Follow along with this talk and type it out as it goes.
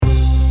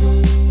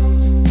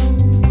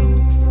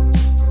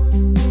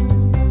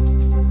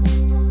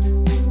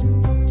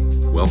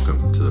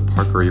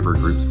Avery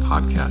Group's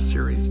podcast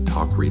series,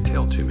 Talk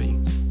Retail to Me,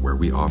 where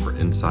we offer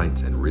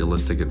insights and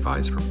realistic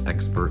advice from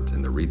experts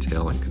in the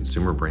retail and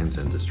consumer brands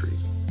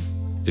industries.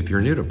 If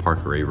you're new to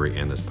Parker Avery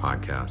and this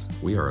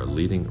podcast, we are a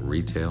leading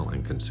retail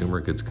and consumer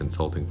goods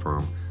consulting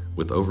firm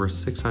with over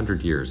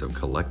 600 years of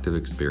collective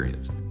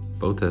experience,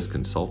 both as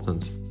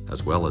consultants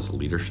as well as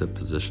leadership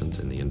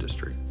positions in the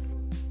industry.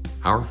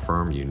 Our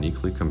firm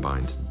uniquely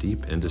combines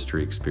deep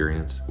industry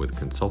experience with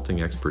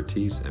consulting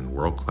expertise and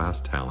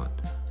world-class talent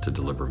to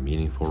deliver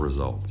meaningful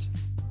results.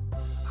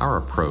 Our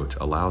approach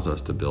allows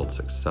us to build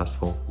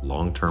successful,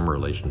 long-term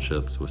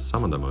relationships with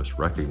some of the most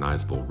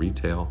recognizable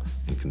retail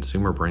and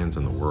consumer brands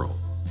in the world.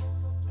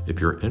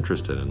 If you're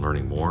interested in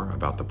learning more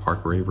about the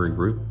Parker Avery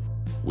Group,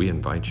 we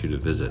invite you to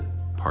visit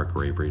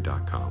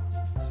parkeravery.com.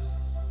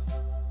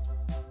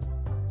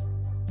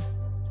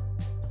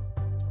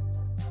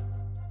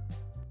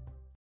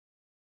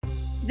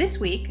 This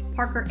week,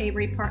 Parker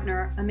Avery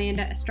partner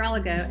Amanda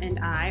Estralago and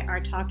I are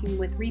talking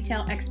with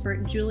retail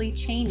expert Julie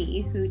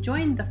Cheney, who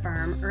joined the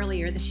firm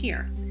earlier this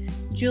year.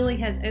 Julie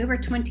has over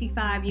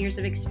 25 years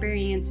of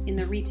experience in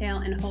the retail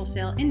and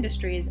wholesale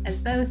industries as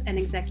both an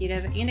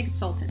executive and a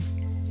consultant.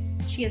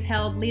 She has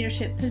held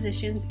leadership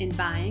positions in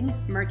buying,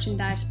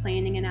 merchandise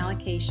planning and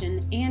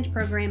allocation, and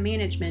program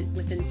management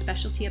within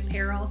specialty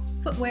apparel,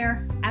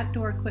 footwear,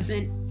 outdoor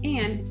equipment,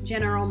 and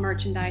general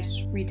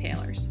merchandise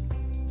retailers.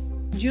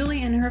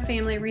 Julie and her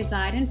family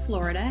reside in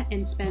Florida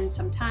and spend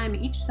some time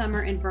each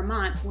summer in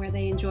Vermont, where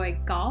they enjoy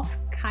golf,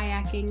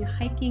 kayaking,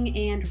 hiking,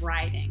 and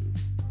riding.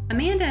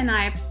 Amanda and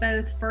I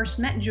both first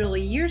met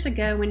Julie years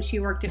ago when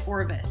she worked at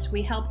Orvis.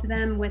 We helped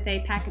them with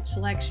a package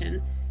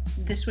selection.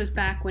 This was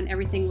back when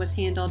everything was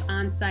handled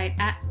on-site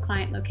at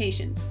client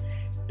locations.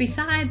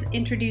 Besides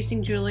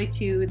introducing Julie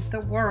to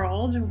the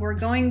world, we're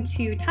going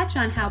to touch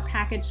on how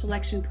package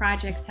selection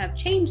projects have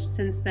changed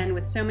since then,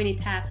 with so many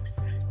tasks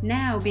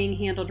now being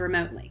handled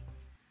remotely.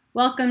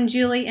 Welcome,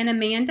 Julie and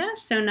Amanda.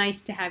 So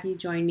nice to have you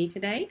join me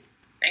today.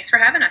 Thanks for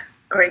having us.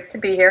 Great to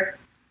be here.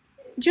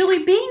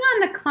 Julie, being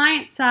on the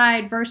client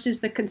side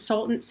versus the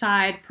consultant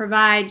side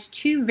provides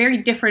two very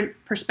different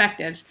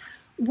perspectives.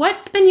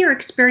 What's been your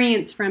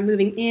experience from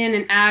moving in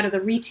and out of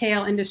the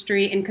retail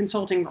industry in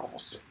consulting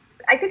roles?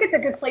 I think it's a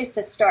good place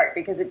to start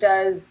because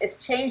it's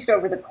changed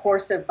over the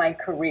course of my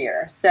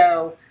career.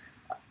 So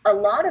a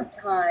lot of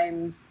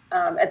times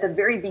at the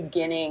very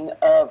beginning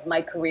of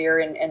my career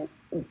and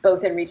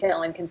both in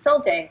retail and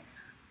consulting,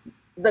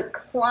 the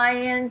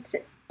client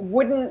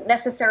wouldn't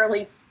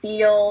necessarily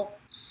feel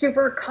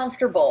super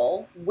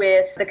comfortable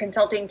with the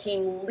consulting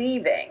team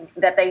leaving,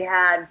 that they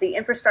had the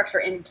infrastructure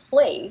in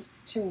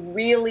place to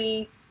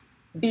really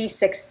be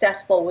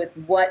successful with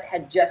what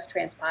had just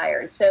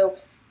transpired. So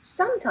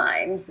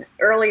sometimes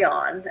early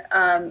on,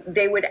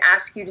 they would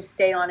ask you to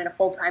stay on in a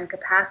full-time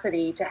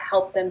capacity to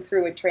help them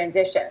through a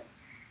transition.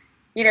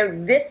 You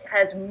know, this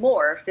has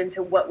morphed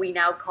into what we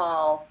now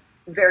call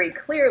very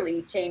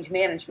clearly change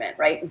management,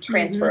 right? And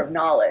transfer of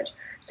knowledge.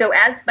 So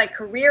as my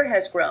career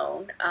has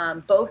grown,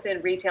 both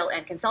in retail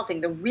and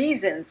consulting, the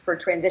reasons for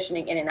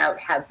transitioning in and out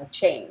have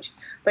changed.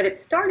 But it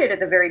started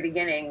at the very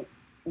beginning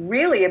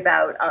really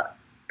about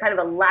kind of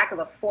a lack of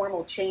a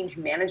formal change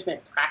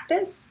management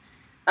practice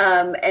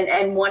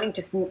and wanting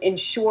to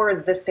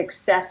ensure the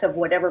success of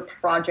whatever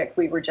project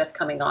we were just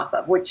coming off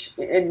of, which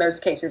in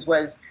most cases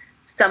was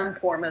some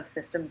form of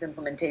systems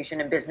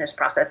implementation and business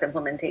process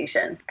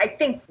implementation. I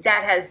think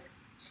that has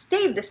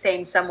stayed the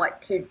same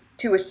somewhat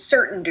to a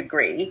certain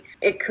degree.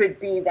 It could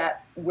be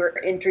that we're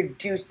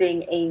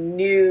introducing a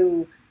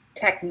new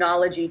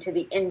technology to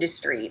the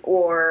industry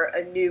or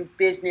a new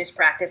business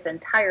practice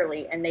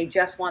entirely, and they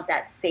just want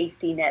that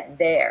safety net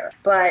there.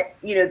 But,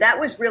 you know, that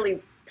was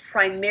really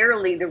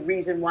primarily the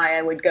reason why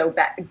I would go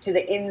back to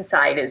the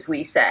inside, as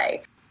we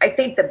say. I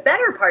think the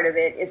better part of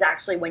it is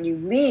actually when you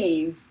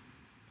leave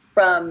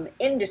from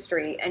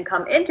industry and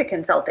come into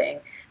consulting,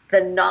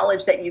 the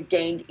knowledge that you've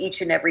gained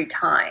each and every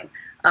time.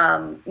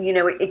 You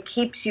know, it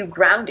keeps you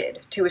grounded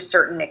to a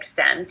certain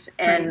extent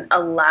and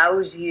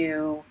allows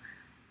you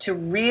to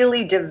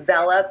really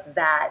develop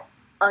that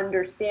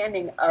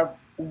understanding of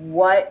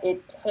what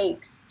it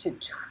takes to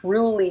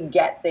truly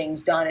get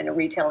things done in a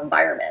retail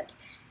environment.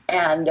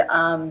 And,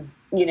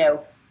 you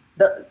know,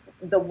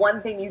 the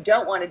one thing you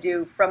don't want to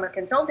do from a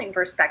consulting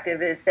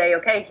perspective is say,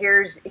 okay,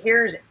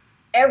 here's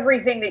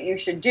everything that you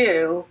should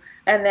do,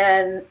 and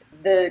then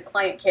the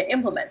client can't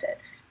implement it.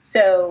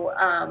 So,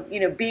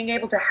 you know, being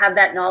able to have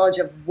that knowledge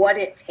of what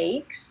it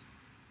takes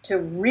to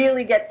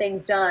really get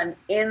things done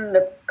in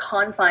the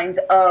confines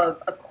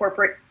of a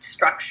corporate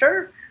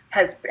structure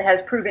has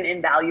proven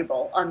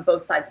invaluable on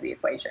both sides of the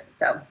equation.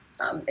 So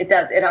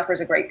it offers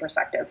a great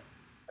perspective.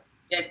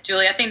 Yeah,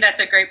 Julie, I think that's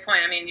a great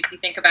point. I mean, if you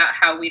think about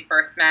how we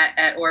first met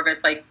at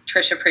Orvis, like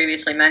Tricia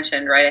previously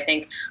mentioned, right? I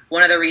think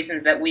one of the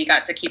reasons that we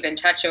got to keep in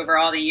touch over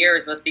all the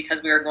years was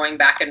because we were going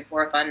back and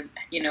forth on,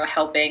 you know,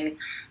 helping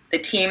the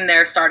team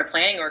there start a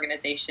planning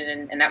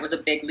organization, and that was a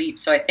big leap.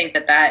 So I think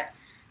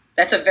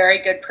that's a very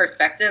good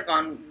perspective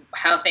on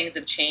how things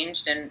have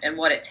changed and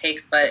what it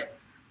takes. But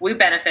we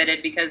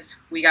benefited because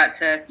we got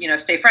to,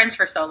 stay friends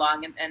for so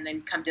long and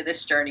then come to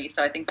this journey.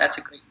 So I think that's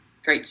a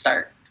great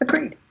start.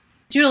 Agreed.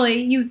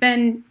 Julie, you've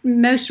been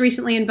most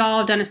recently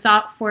involved on a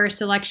software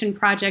selection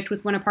project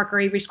with one of Parker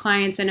Avery's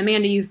clients, and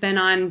Amanda, you've been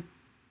on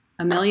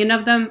a million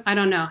of them. I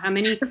don't know how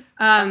many.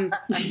 A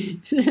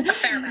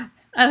fair amount.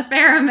 A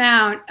fair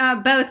amount,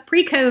 both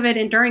pre-COVID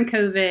and during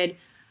COVID.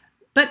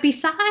 But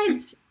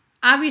besides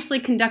obviously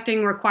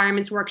conducting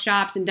requirements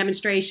workshops and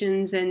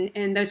demonstrations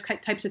and those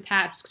types of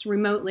tasks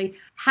remotely,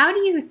 how do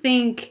you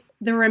think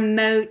the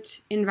remote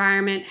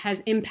environment has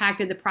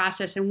impacted the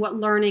process, and what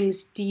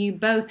learnings do you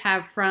both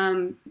have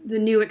from the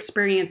new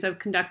experience of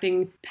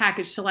conducting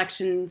package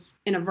selections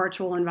in a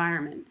virtual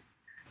environment?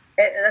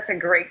 That's a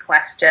great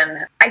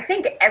question. I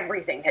think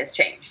everything has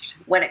changed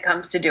when it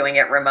comes to doing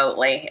it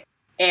remotely.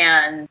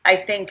 And I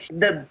think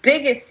the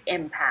biggest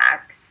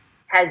impact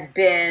has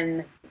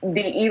been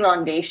the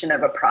elongation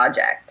of a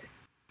project.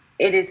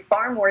 It is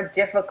far more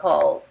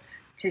difficult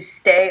to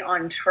stay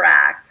on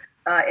track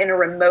in a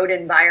remote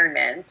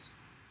environment.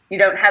 You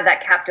don't have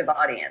that captive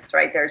audience,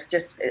 right? There's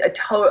just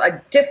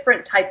a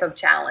different type of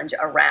challenge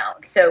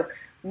around. So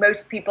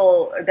most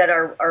people that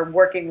are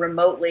working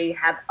remotely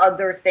have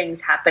other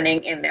things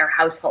happening in their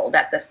household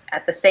at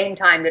the same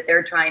time that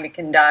they're trying to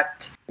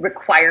conduct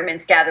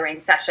requirements gathering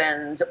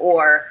sessions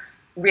or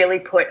really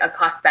put a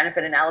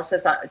cost-benefit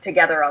analysis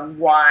together on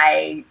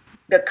why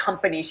the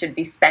company should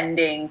be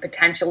spending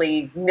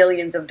potentially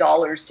millions of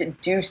dollars to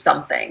do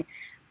something.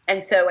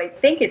 And so I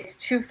think it's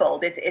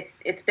twofold.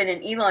 It's been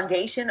an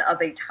elongation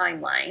of a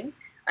timeline.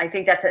 I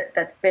think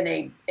that's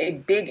been a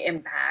big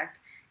impact.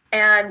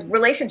 And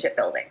relationship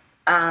building.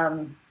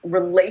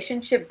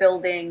 Relationship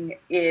building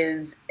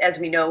is, as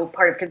we know,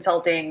 part of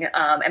consulting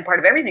and part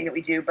of everything that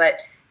we do. But,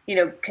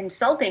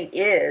 consulting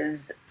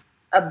is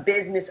a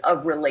business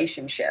of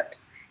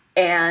relationships.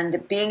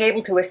 And being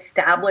able to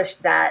establish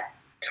that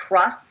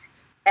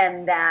trust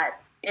and that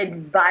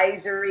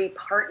advisory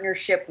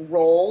partnership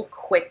role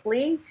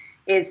quickly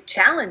is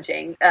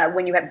challenging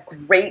when you have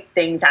great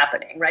things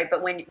happening, right?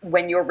 But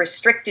when you're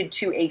restricted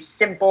to a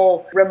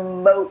simple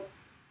remote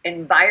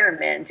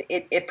environment,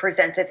 it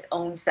presents its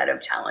own set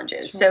of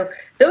challenges. Sure. So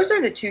those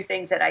are the two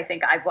things that I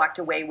think I've walked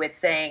away with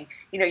saying,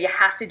 you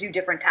have to do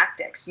different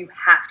tactics. You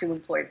have to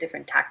employ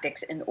different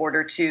tactics in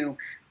order to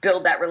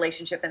build that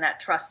relationship and that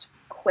trust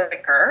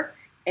quicker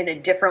in a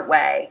different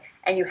way.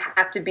 And you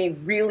have to be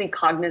really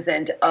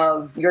cognizant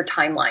of your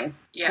timeline.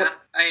 Yeah,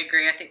 I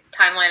agree. I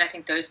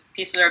think those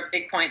pieces are a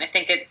big point. I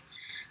think it's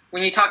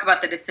when you talk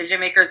about the decision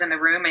makers in the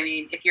room, I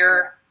mean, if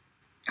you're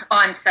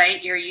on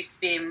site, you're used to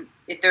being,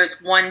 if there's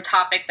one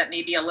topic that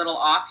may be a little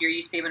off, you're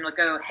used to being able to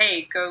go,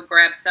 hey, go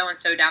grab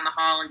so-and-so down the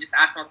hall and just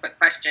ask them a quick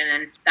question.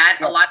 And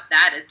a lot of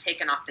that is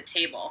taken off the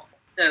table.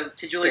 So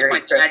to Julie's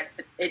point,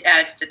 it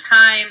adds to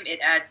time, it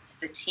adds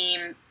to the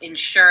team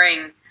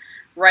ensuring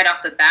right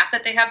off the bat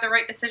that they have the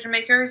right decision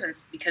makers, and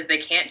because they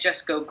can't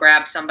just go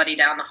grab somebody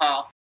down the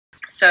hall.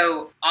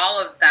 So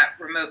all of that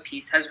remote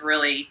piece has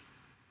really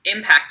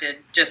impacted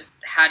just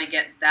how to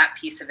get that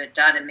piece of it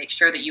done and make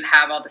sure that you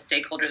have all the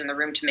stakeholders in the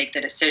room to make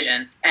the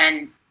decision.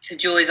 And to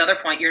Julie's other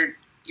point,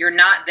 you're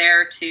not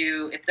there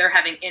to, if they're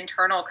having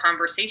internal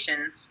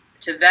conversations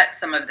to vet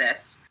some of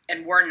this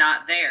and we're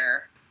not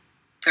there,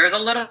 there's a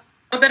little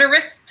bit of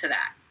risk to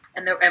that.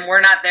 And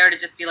we're not there to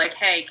just be like,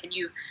 hey, can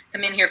you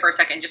come in here for a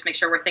second and just make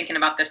sure we're thinking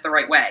about this the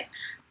right way?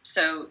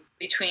 So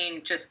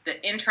between just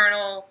the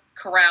internal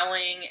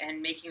corralling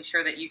and making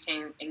sure that you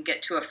can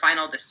get to a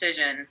final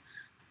decision,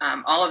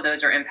 all of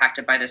those are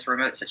impacted by this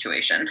remote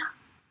situation.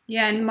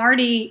 Yeah, and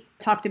Marty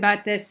talked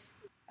about this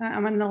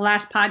on the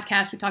last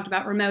podcast. We talked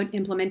about remote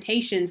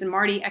implementations, and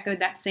Marty echoed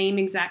that same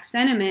exact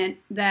sentiment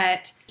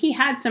that he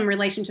had some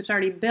relationships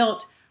already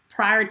built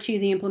prior to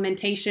the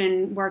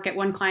implementation work at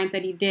one client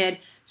that he did.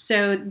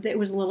 So it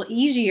was a little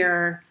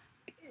easier.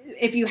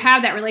 If you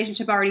have that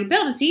relationship already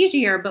built, it's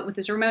easier. But with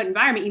this remote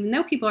environment, even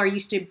though people are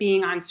used to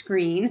being on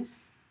screen,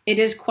 it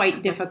is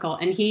quite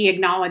difficult. And he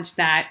acknowledged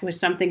that was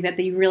something that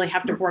you really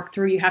have to work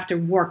through. You have to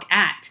work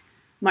at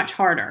much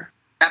harder.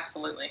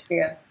 Absolutely.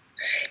 Yeah.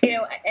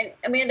 And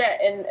Amanda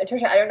and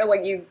Tricia, I don't know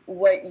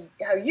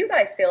how you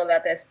guys feel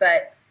about this,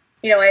 but,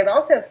 I've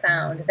also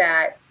found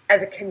that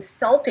as a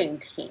consulting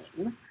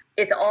team,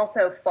 it's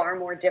also far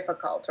more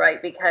difficult,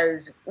 right?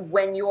 Because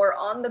when you're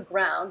on the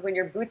ground, when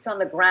your boots on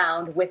the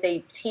ground with a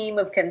team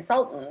of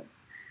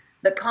consultants,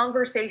 the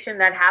conversation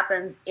that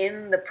happens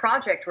in the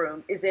project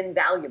room is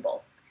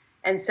invaluable.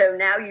 And so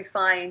now you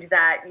find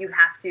that you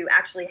have to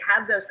actually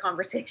have those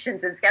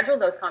conversations and schedule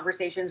those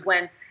conversations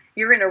when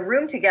you're in a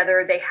room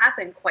together. They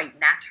happen quite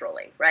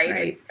naturally,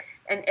 right?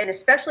 And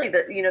especially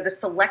the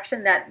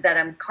selection that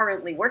I'm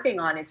currently working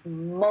on is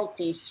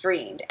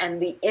multi-streamed,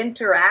 and the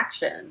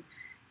interaction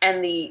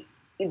and the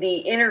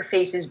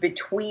interfaces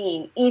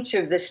between each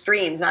of the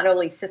streams, not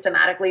only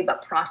systematically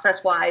but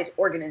process-wise,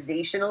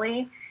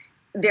 organizationally,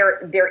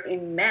 they're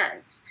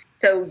immense.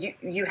 So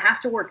you have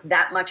to work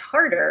that much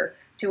harder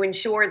to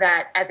ensure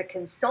that as a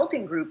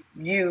consulting group,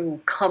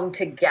 you come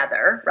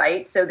together,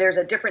 right? So there's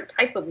a different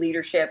type of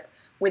leadership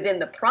within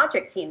the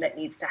project team that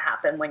needs to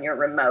happen when you're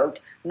remote,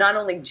 not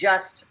only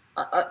just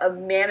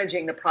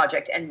managing the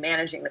project and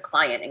managing the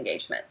client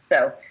engagement.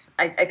 So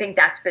I think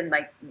that's been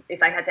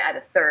if I had to add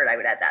a third, I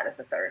would add that as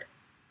a third.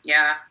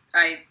 Yeah,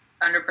 I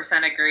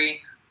 100%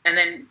 agree. And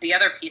then the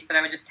other piece that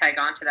I would just tag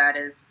on to that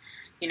is,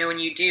 when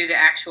you do the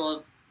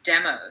actual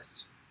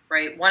demos,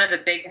 right? One of the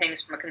big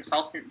things from a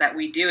consultant that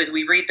we do is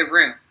we read the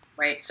room,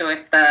 right? So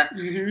if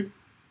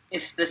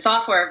the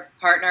software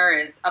partner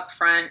is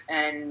upfront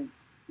and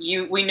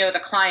we know the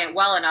client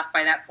well enough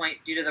by that point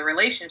due to the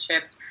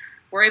relationships,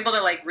 we're able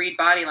to read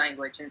body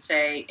language and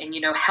say, and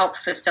help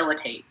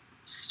facilitate,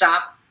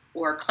 stop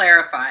or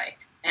clarify.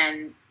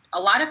 And a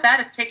lot of that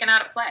is taken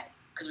out of play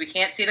because we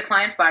can't see the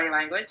client's body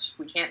language.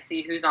 We can't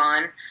see who's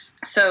on.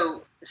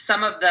 So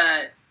some of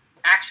the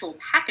actual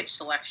package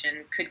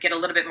selection could get a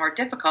little bit more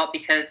difficult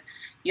because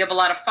you have a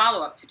lot of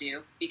follow-up to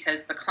do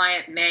because the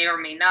client may or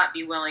may not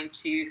be willing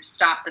to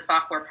stop the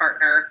software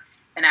partner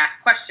and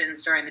ask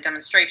questions during the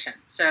demonstration.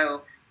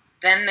 So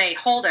then they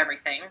hold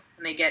everything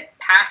and they get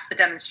past the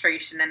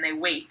demonstration and they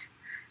wait.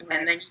 Right.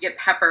 And then you get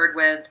peppered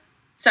with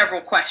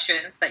several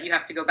questions that you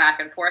have to go back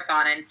and forth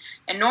on.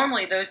 And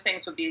normally those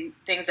things would be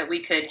things that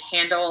we could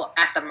handle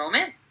at the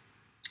moment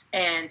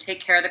and take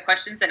care of the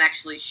questions and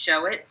actually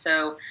show it.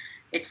 So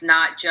it's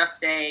not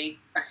just a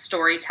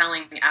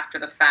storytelling after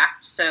the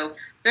fact. So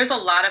there's a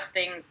lot of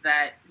things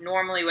that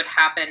normally would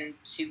happen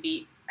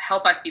to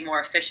help us be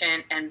more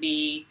efficient and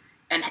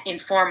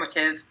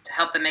informative to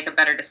help them make a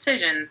better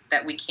decision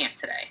that we can't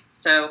today.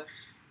 So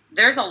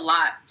there's a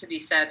lot to be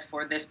said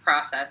for this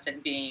process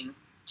and being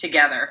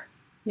together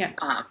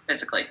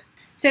physically.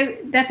 So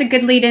that's a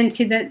good lead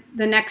into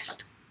the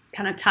next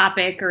kind of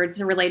topic, or it's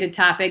a related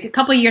topic. A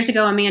couple of years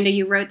ago, Amanda,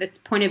 you wrote this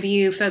point of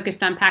view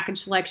focused on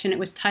package selection. It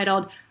was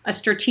titled A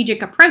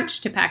Strategic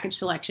Approach to Package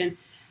Selection.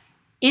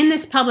 In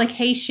this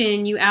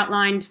publication, you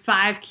outlined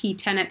 5 key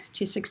tenets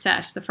to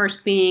success. The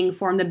first being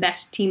form the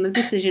best team of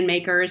decision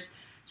makers.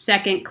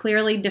 Second,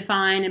 clearly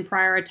define and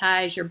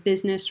prioritize your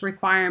business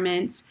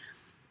requirements.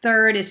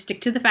 Third is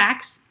stick to the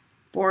facts.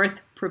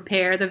 Fourth,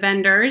 prepare the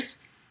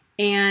vendors.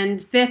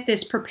 And fifth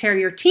is prepare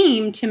your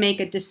team to make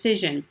a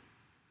decision.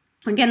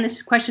 Again,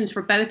 this question's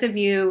for both of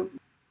you.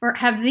 Or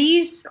have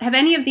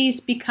any of these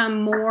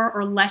become more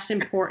or less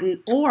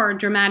important or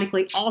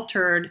dramatically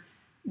altered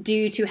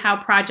due to how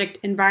project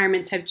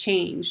environments have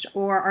changed?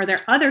 Or are there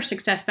other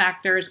success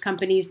factors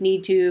companies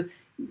need to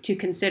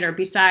consider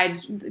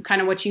besides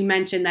kind of what you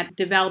mentioned, that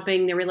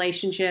developing the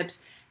relationships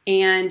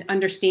and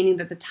understanding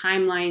that the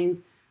timeline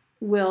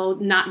will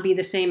not be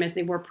the same as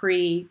they were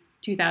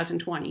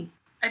pre-2020?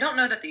 I don't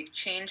know that they've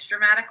changed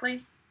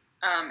dramatically,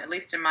 at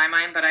least in my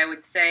mind, but I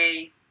would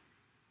say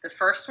the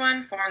first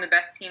one, form the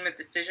best team of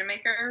decision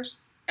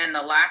makers, and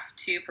the last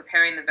two,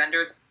 preparing the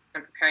vendors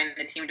and preparing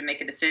the team to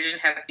make a decision,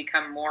 have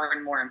become more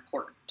and more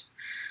important.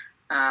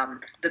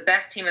 The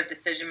best team of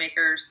decision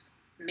makers,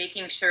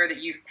 making sure that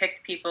you've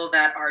picked people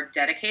that are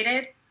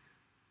dedicated,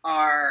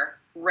 are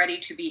ready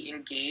to be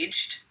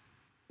engaged,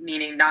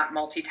 meaning not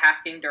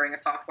multitasking during a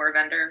software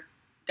vendor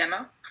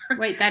demo.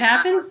 Wait, that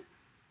happens?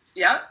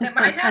 Yep, that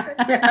might happen.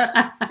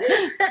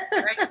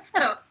 Right,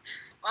 so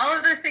all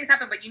of those things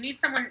happen, but you need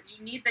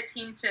the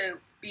team to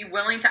be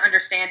willing to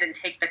understand and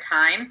take the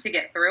time to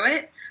get through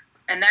it.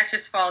 And that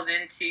just falls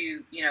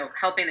into,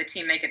 helping the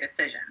team make a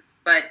decision.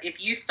 But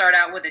if you start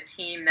out with a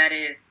team that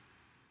is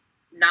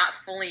not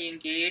fully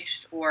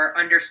engaged or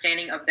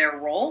understanding of their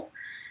role,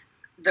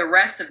 the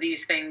rest of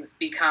these things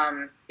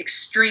become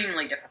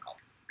extremely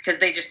difficult because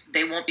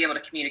they won't be able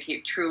to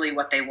communicate truly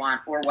what they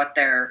want or what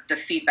the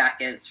feedback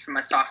is from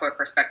a software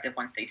perspective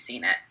once they've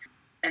seen it.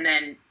 And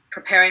then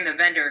preparing the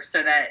vendor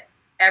so that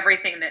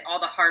all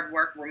the hard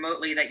work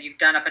remotely that you've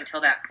done up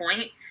until that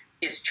point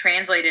is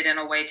translated in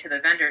a way to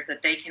the vendors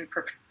that they can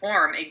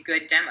perform a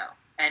good demo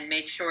and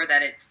make sure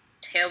that it's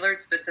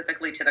tailored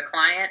specifically to the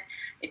client.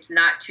 It's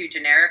not too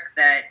generic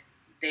that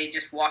they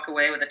just walk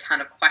away with a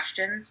ton of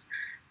questions.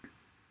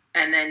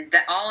 And then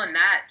all in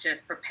that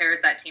just prepares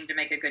that team to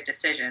make a good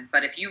decision.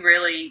 But if you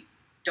really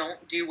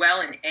don't do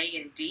well in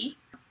A and D,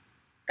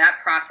 that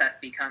process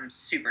becomes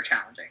super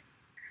challenging.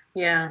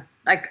 Yeah,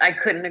 I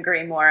couldn't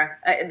agree more.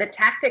 The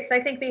tactics,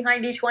 I think,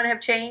 behind each one have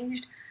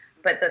changed,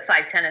 but the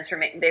 5 tenets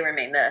remain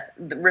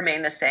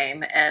the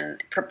same.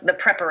 And the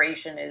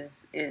preparation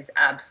is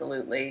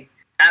absolutely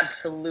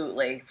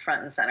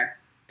front and center.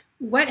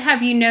 What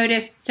have you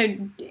noticed? So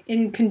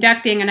in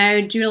conducting, and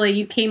I know, Julie,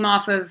 you came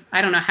off of,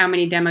 I don't know how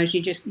many demos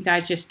you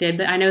guys just did,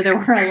 but I know there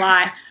were a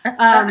lot.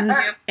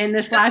 In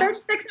this last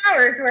 6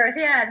 hours worth.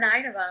 Yeah,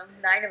 9 of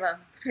them.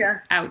 Yeah.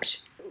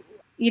 Ouch.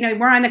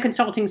 We're on the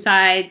consulting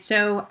side.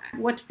 So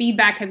what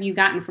feedback have you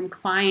gotten from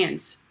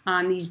clients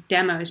on these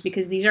demos?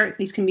 Because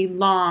these can be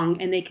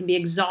long and they can be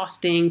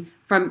exhausting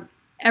from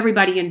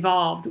everybody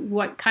involved.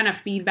 What kind of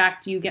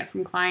feedback do you get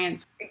from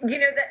clients?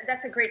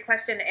 That's a great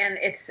question. And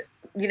it's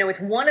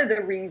It's one of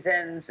the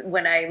reasons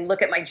when I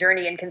look at my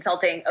journey in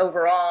consulting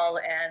overall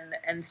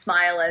and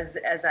smile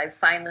as I've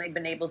finally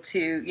been able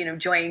to,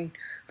 join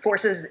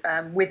forces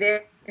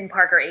within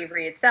Parker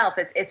Avery itself.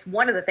 It's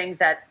one of the things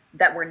that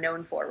we're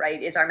known for,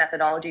 right, is our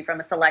methodology from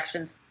a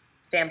selection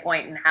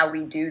standpoint and how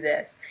we do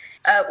this.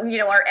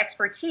 Our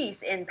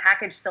expertise in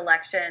package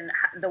selection,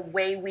 the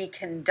way we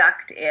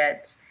conduct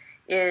it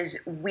is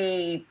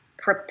we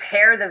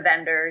prepare the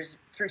vendors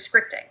through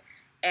scripting.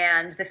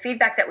 And the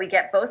feedback that we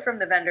get both from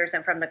the vendors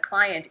and from the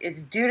client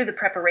is due to the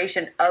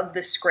preparation of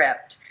the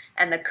script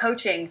and the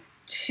coaching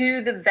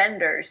to the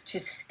vendors to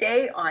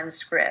stay on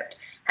script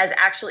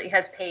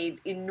has paid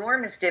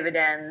enormous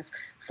dividends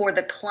for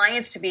the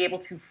clients to be able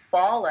to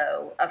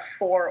follow a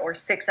 4 or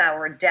 6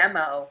 hour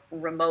demo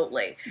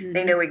remotely. Mm-hmm.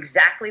 They know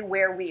exactly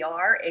where we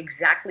are,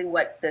 exactly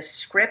what the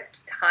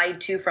script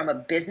tied to from a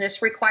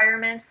business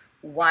requirement,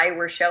 why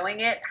we're showing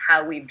it,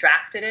 how we've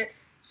drafted it.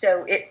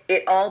 So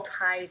it all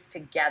ties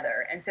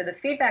together. And so the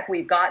feedback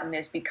we've gotten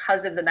is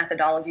because of the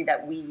methodology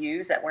that we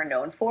use, that we're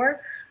known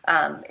for,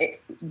 it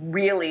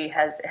really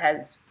has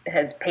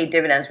paid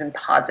dividends, been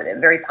positive,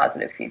 very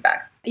positive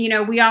feedback.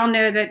 We all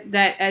know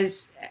that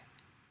as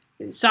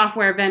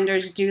software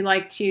vendors do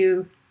like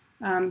to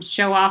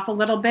show off a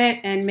little bit,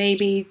 and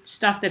maybe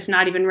stuff that's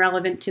not even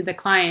relevant to the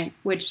client,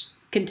 which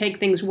can take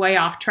things way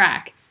off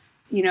track.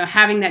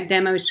 Having that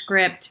demo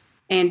script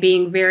and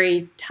being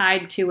very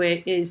tied to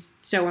it is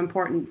so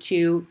important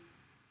to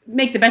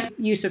make the best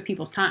use of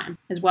people's time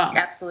as well.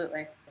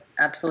 Absolutely.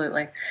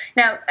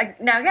 Now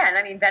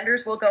again,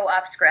 vendors will go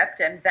off script,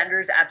 and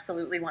vendors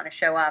absolutely want to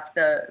show off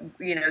the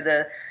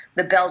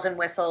bells and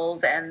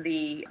whistles and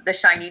the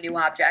shiny new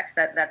objects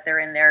that they're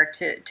in there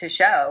to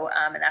show,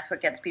 and that's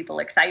what gets people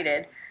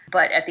excited.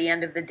 But at the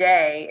end of the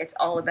day, it's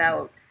all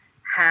about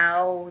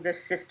how the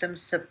system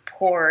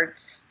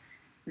supports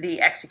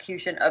the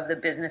execution of the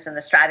business and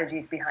the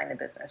strategies behind the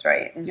business,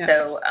 right? And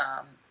so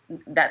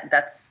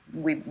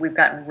we've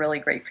gotten really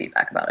great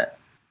feedback about it.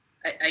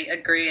 I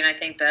agree, and I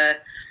think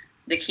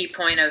the key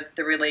point of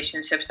the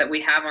relationships that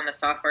we have on the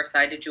software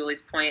side, to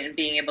Julie's point, and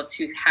being able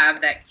to have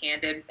that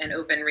candid and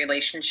open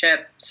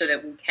relationship so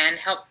that we can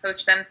help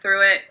coach them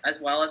through it, as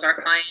well as our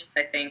clients,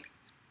 I think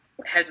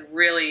has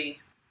really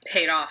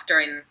paid off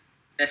during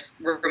this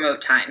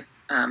remote time.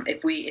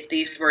 If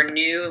these were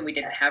new and we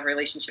didn't have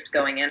relationships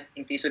going in, I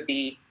think these would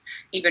be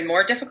even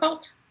more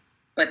difficult.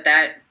 But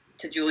that,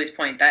 to Julie's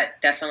point,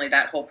 that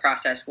whole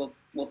process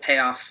will pay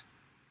off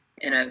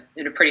in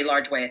a pretty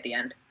large way at the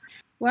end.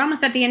 We're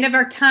almost at the end of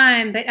our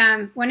time, but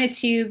wanted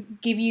to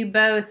give you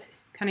both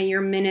kind of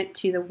your minute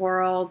to the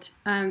world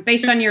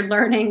based on your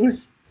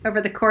learnings over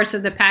the course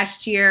of the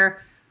past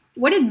year.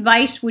 What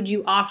advice would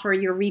you offer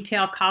your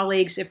retail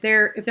colleagues if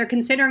they're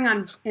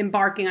considering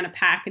embarking on a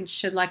package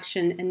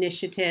selection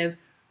initiative?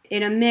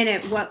 In a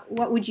minute,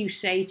 what would you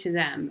say to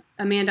them?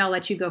 Amanda, I'll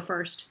let you go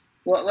first.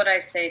 What would I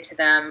say to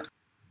them?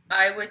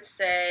 I would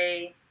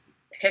say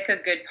pick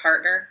a good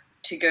partner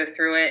to go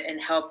through it and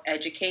help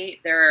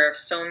educate. There are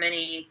so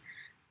many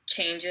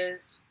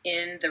changes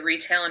in the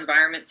retail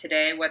environment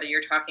today, whether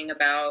you're talking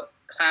about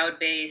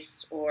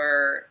cloud-based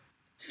or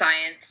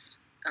science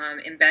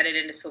embedded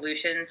into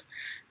solutions.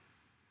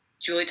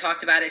 Julie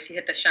talked about it. She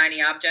hit the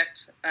shiny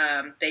object.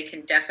 They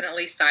can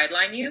definitely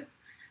sideline you.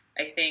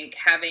 I think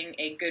having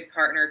a good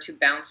partner to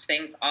bounce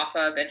things off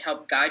of and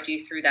help guide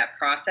you through that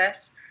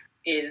process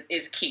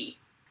is key.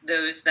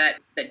 Those that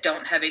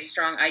don't have a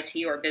strong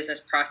IT or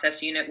business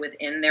process unit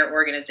within their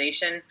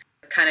organization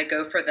kind of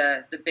go for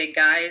the big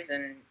guys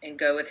and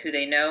go with who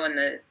they know and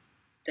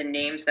the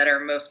names that are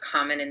most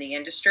common in the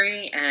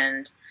industry.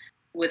 And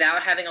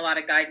without having a lot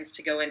of guidance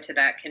to go into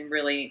that can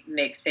really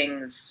make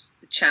things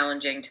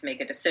challenging to make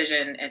a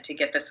decision and to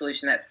get the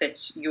solution that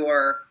fits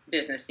your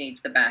business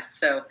needs the best.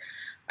 So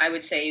I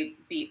would say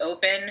be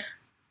open,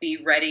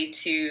 be ready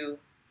to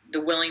the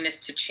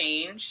willingness to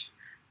change,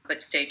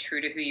 but stay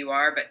true to who you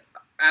are, but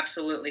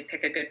absolutely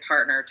pick a good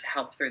partner to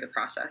help through the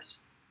process.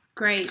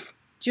 Great.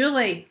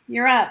 Julie,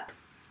 you're up.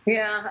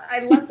 Yeah, I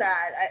love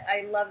that.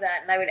 I love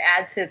that. And I would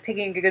add to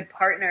picking a good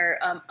partner,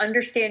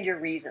 understand your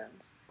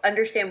reasons.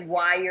 Understand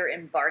why you're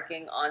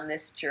embarking on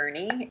this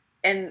journey.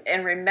 And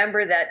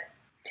remember that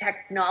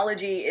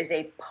technology is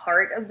a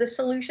part of the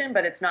solution,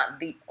 but it's not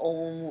the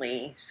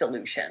only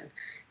solution.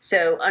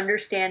 So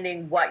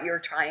understanding what you're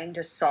trying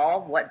to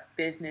solve, what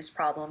business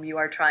problem you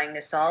are trying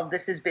to solve.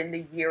 This has been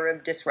the year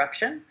of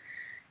disruption.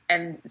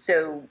 And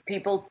so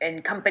people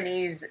and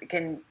companies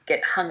can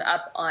get hung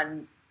up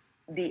on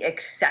the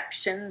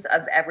exceptions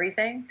of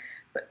everything,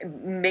 but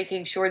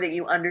making sure that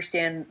you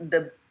understand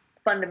the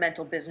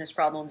fundamental business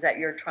problems that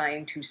you're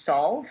trying to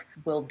solve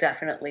will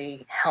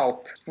definitely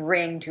help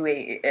bring to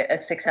a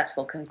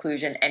successful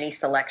conclusion any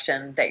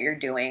selection that you're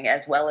doing,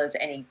 as well as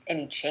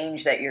any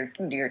change that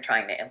you're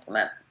trying to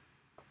implement.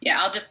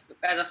 Yeah, I'll just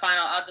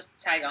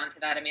tag on to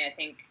that. I mean, I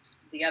think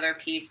the other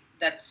piece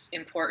that's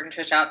important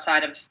just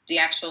outside of the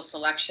actual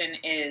selection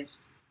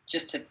is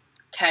just to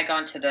tag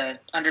on to the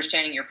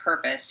understanding your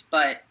purpose,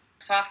 but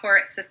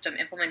software system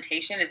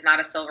implementation is not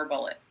a silver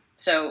bullet.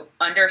 So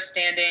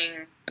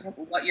understanding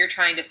what you're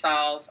trying to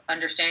solve,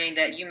 understanding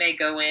that you may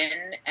go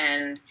in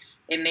and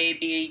it may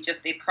be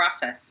just a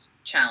process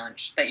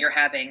challenge that you're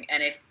having.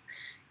 And if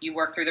you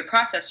work through the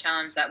process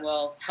challenge, that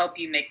will help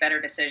you make better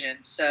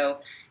decisions. So,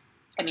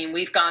 I mean,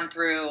 we've gone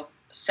through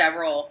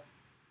several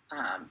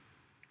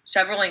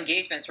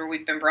engagements where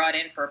we've been brought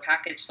in for a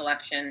package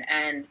selection,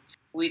 and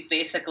we've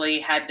basically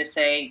had to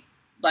say,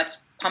 let's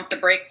pump the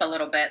brakes a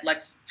little bit,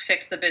 let's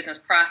fix the business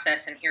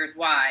process, and here's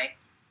why,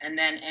 and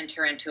then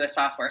enter into a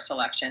software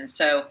selection.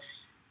 So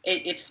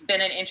it's been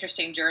an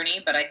interesting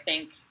journey, but I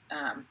think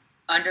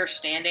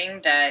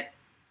understanding that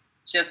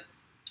just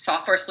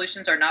software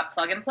solutions are not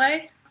plug and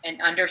play,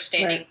 and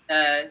understanding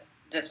the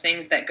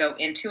things that go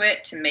into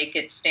it to make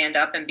it stand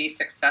up and be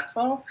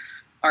successful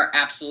are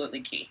absolutely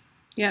key.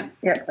 Yeah,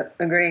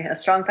 agree. A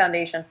strong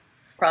foundation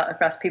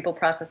across people,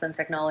 process, and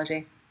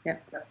technology. Yeah.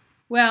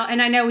 Well,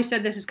 and I know we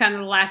said this is kind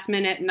of the last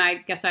minute, and I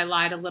guess I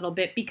lied a little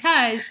bit,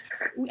 because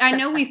I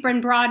know we've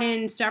been brought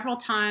in several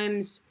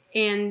times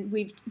and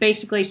we've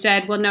basically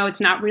said, well, no, it's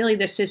not really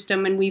the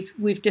system. And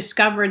we've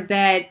discovered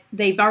that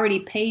they've already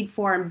paid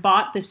for and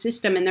bought the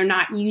system, and they're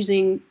not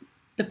using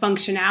the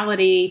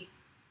functionality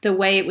the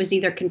way it was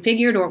either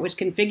configured or it was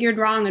configured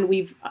wrong. And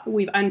we've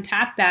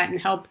untapped that and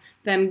helped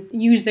them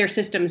use their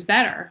systems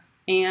better.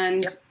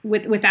 And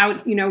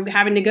without,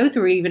 having to go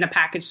through even a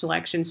package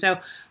selection. So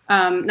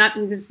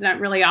this is not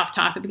really off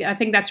topic. I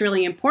think that's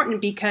really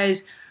important,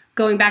 because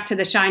going back to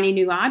the shiny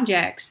new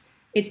objects,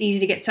 it's easy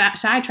to get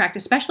sidetracked,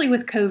 especially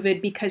with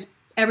COVID, because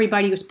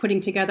everybody was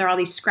putting together all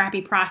these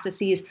scrappy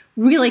processes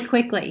really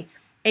quickly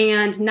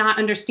and not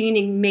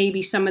understanding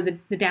maybe some of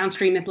the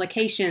downstream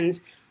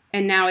implications.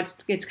 And now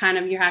it's kind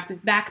of, you have to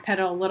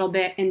backpedal a little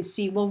bit and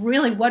see, well,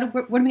 really, what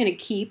are we going to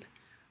keep?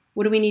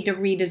 What do we need to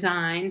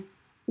redesign?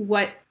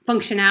 What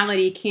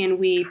functionality can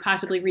we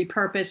possibly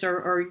repurpose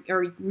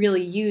or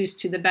really use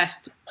to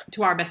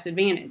our best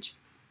advantage?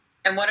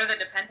 And what are the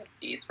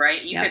dependencies,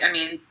 right?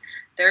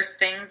 There's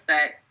things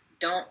that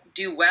don't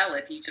do well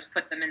if you just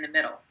put them in the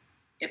middle.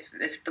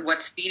 If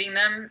what's feeding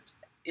them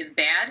is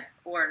bad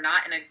or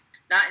not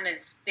in a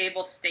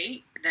stable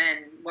state,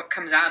 then what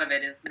comes out of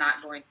it is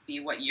not going to be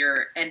what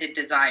your ended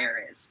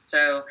desire is.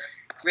 So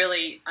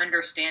really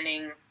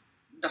understanding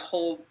the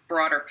whole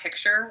broader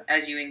picture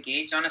as you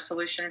engage on a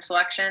solution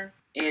selection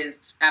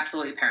is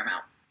absolutely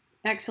paramount.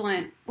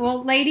 Excellent.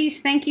 Well,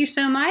 ladies, thank you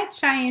so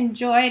much. I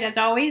enjoyed, as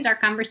always, our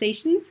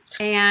conversations,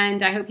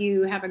 and I hope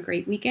you have a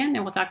great weekend,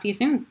 and we'll talk to you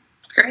soon.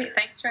 Great.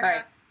 Thanks, Trisha. All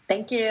right.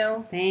 Thank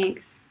you.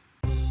 Thanks.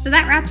 So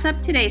that wraps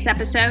up today's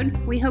episode.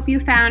 We hope you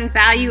found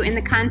value in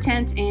the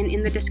content and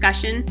in the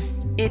discussion.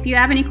 If you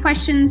have any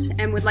questions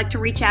and would like to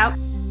reach out,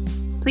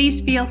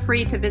 please feel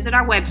free to visit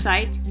our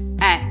website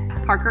at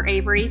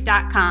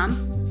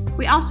parkeravery.com.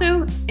 We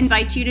also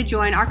invite you to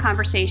join our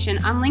conversation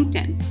on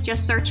LinkedIn.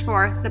 Just search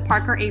for the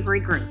Parker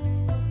Avery Group.